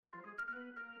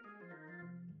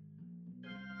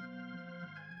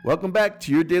Welcome back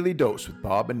to your Daily Dose with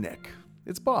Bob and Nick.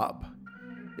 It's Bob.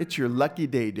 It's your lucky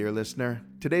day, dear listener.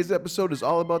 Today's episode is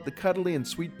all about the cuddly and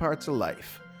sweet parts of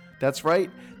life. That's right,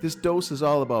 this dose is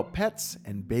all about pets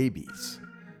and babies.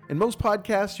 In most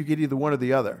podcasts, you get either one or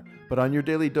the other, but on your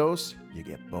Daily Dose, you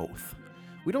get both.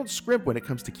 We don't scrimp when it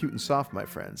comes to cute and soft, my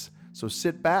friends. So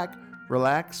sit back,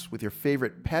 relax with your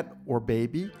favorite pet or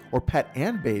baby, or pet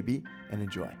and baby, and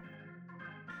enjoy.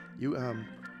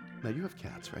 Now you have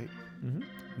cats, right?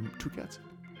 Mm-hmm. 2 cats?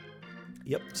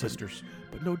 Yep, sisters.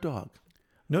 But no dog.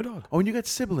 No dog. Oh, and you got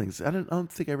siblings. I don't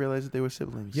think I realized that they were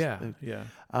siblings. Yeah.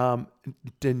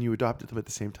 Then you adopted them at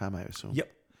the same time, I assume.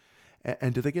 Yep.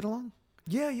 And do they get along?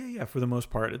 Yeah. For the most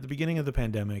part, at the beginning of the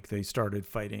pandemic, they started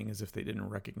fighting as if they didn't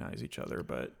recognize each other,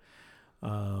 but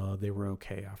they were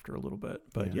okay after a little bit.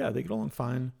 But yeah, they get along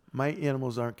fine. My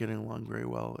animals aren't getting along very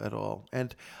well at all,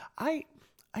 and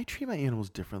I treat my animals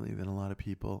differently than a lot of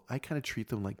people. I kind of treat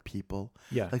them like people.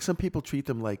 Yeah. Like some people treat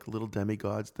them like little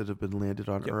demigods that have been landed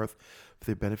on Earth for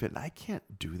their benefit. And I can't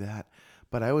do that.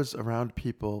 But I was around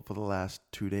people for the last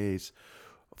 2 days,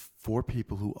 4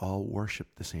 people who all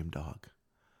worship the same dog.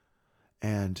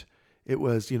 And it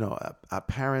was, a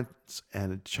parent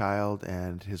and a child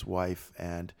and his wife.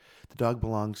 And the dog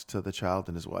belongs to the child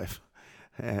and his wife.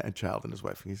 And child and his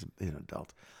wife. He's an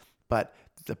adult. But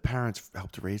the parents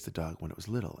helped to raise the dog when it was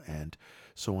little. And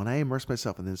so when I immerse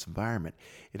myself in this environment,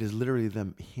 it is literally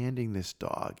them handing this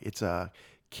dog. It's a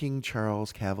King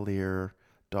Charles Cavalier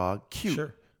dog.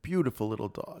 Cute, beautiful little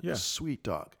dog. Yeah. Sweet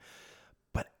dog.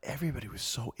 But everybody was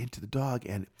so into the dog.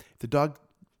 And the dog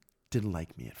didn't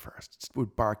like me at first. It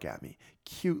would bark at me.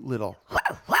 Cute little.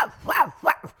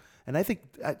 And I think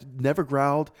I never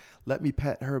growled, let me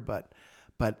pet her, but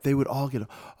they would all get,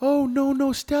 oh,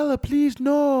 no, Stella, please,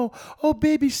 no. Oh,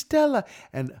 baby Stella.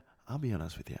 And I'll be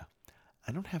honest with you.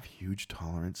 I don't have huge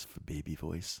tolerance for baby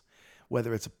voice,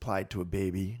 whether it's applied to a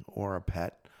baby or a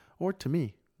pet or to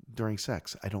me during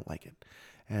sex. I don't like it.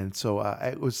 And so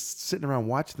I was sitting around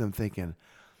watching them thinking,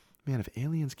 man, if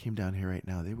aliens came down here right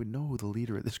now, they would know who the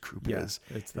leader of this group is.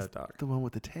 It's that dog. The one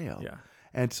with the tail. Yeah.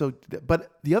 And so,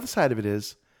 but the other side of it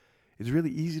is, it's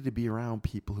really easy to be around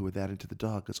people who are that into the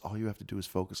dog because all you have to do is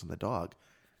focus on the dog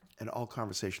and all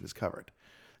conversation is covered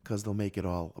because they'll make it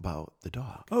all about the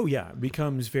dog. Oh, yeah. It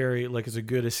becomes very, it's a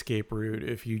good escape route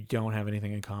if you don't have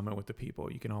anything in common with the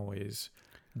people. You can always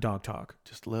dog talk.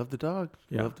 Just love the dog.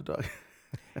 Yeah. Love the dog.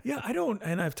 Yeah, I don't,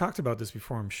 and I've talked about this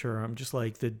before, I'm sure. I'm just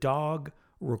like, the dog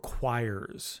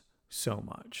requires so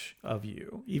much of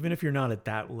you. Even if you're not at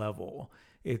that level,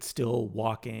 it's still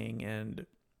walking and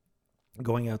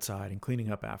going outside and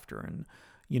cleaning up after. And,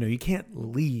 you can't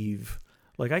leave.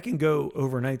 Like I can go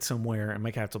overnight somewhere and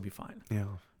my cats will be fine. Yeah.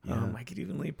 I could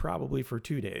even leave probably for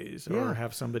 2 days or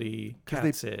have somebody cat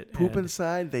they sit. Poop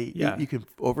inside. They eat, you can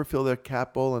overfill their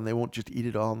cat bowl and they won't just eat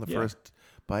it all in the first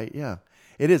bite. Yeah.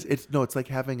 It is. It's like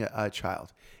having a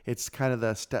child. It's kind of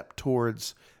the step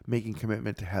towards making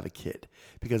commitment to have a kid.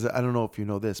 Because I don't know if you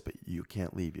know this, but you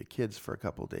can't leave your kids for a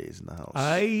couple of days in the house.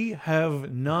 I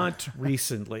have not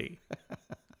recently.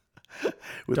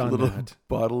 With a little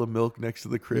bottle of milk next to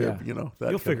the crib,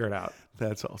 You'll figure it out.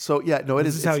 That's all. So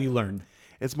this is how you learn.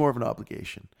 It's more of an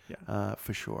obligation,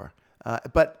 for sure.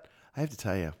 But I have to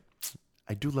tell you,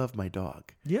 I do love my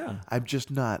dog. Yeah. I'm just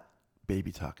not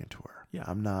baby talking to her. Yeah.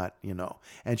 I'm not,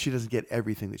 and she doesn't get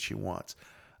everything that she wants.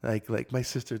 Like my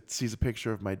sister sees a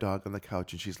picture of my dog on the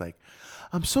couch and she's like,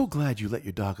 I'm so glad you let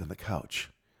your dog on the couch.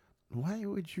 Why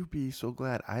would you be so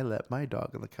glad I let my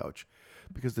dog on the couch?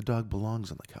 Because the dog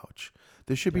belongs on the couch.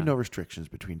 There should be no restrictions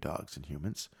between dogs and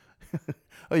humans.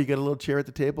 Oh, you got a little chair at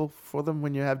the table for them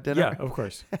when you have dinner? Yeah, of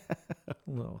course. A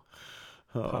little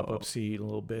pop-up seat, a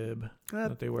little bib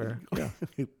that they wear. Yeah.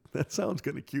 That sounds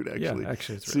kind of cute, actually. Yeah,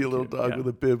 actually, it's See really a little cute. dog with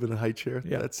a bib and a high chair.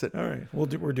 Yeah. That's it. All right. We'll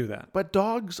do that. But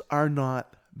dogs are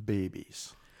not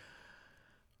babies.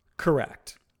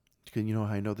 Correct. Can you know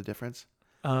how I know the difference?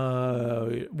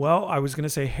 Well, I was going to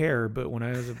say hair, but when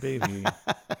I was a baby.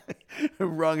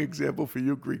 Wrong example for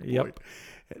you, Greek boy.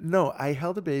 No, I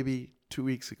held a baby 2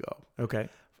 weeks ago. Okay.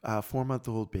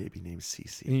 4-month-old baby named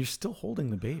Cece. And you're still holding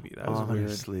the baby. That was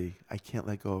Honestly, weird. I can't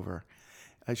let go of her.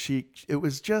 It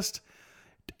was just,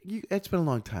 it's been a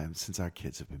long time since our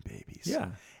kids have been babies. Yeah.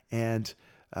 And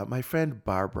my friend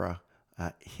Barbara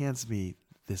hands me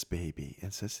this baby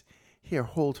and says, here,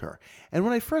 hold her. And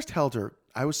when I first held her,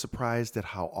 I was surprised at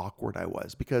how awkward I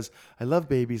was because I love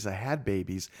babies. I had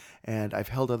babies and I've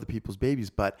held other people's babies,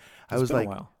 but I was been a like,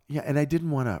 while. yeah, and I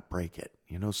didn't want to break it,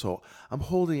 so I'm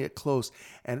holding it close.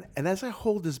 And as I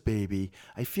hold this baby,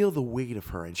 I feel the weight of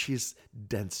her, and she's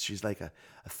dense. She's like a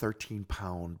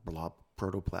 13-pound blob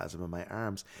protoplasm in my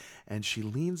arms. And she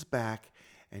leans back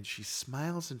and she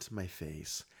smiles into my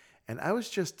face. And I was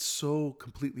just so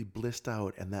completely blissed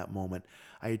out in that moment.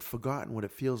 I had forgotten what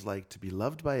it feels like to be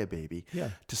loved by a baby,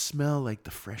 to smell like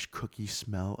the fresh cookie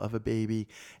smell of a baby,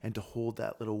 and to hold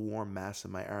that little warm mass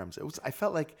in my arms. I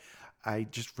felt like I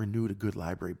just renewed a good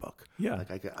library book. Yeah.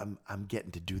 Like I'm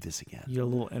getting to do this again. You get a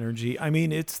little energy. I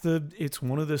mean, it's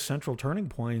one of the central turning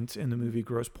points in the movie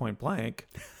Grosse Pointe Blank.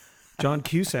 John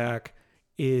Cusack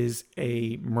is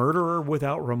a murderer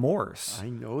without remorse. I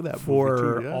know that for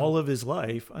movie too, yeah. all of his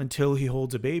life until he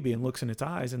holds a baby and looks in its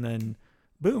eyes, and then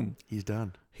boom, He's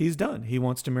done. he's done. He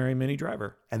wants to marry Minnie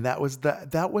Driver. And that was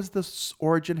the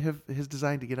origin of his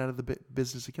design to get out of the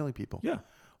business of killing people. Yeah.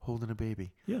 Holding a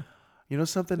baby. Yeah. You know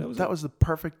something? That was the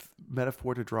perfect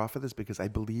metaphor to draw for this, because I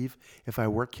believe if I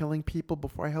were killing people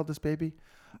before I held this baby,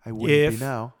 I wouldn't be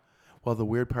now. Well, the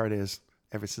weird part is,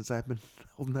 ever since I've been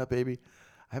holding that baby,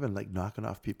 I've been like knocking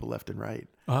off people left and right.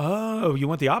 Oh, you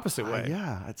went the opposite way.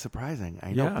 Yeah, it's surprising.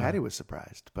 I know Patty was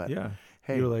surprised, but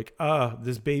hey. You're like,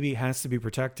 this baby has to be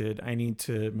protected. I need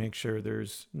to make sure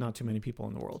there's not too many people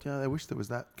in the world. Yeah, I wish there was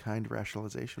that kind of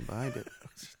rationalization behind it.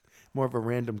 It's more of a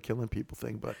random killing people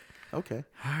thing, but okay.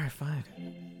 All right, fine.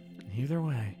 Either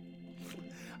way.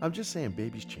 I'm just saying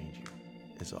babies change you,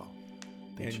 is all.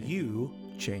 They And change. you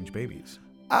change babies.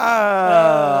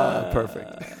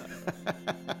 Perfect.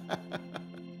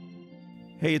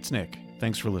 Hey, it's Nick.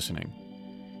 Thanks for listening.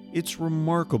 It's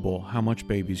remarkable how much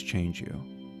babies change you.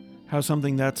 How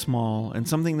something that small and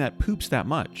something that poops that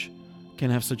much can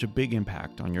have such a big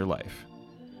impact on your life.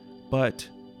 But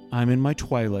I'm in my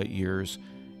Twilight years,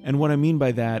 and what I mean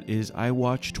by that is I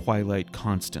watch Twilight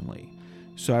constantly,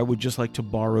 so I would just like to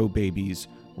borrow babies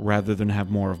rather than have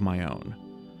more of my own.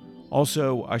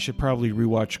 Also, I should probably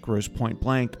rewatch Grosse Pointe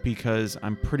Blank because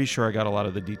I'm pretty sure I got a lot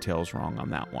of the details wrong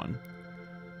on that one.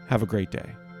 Have a great day.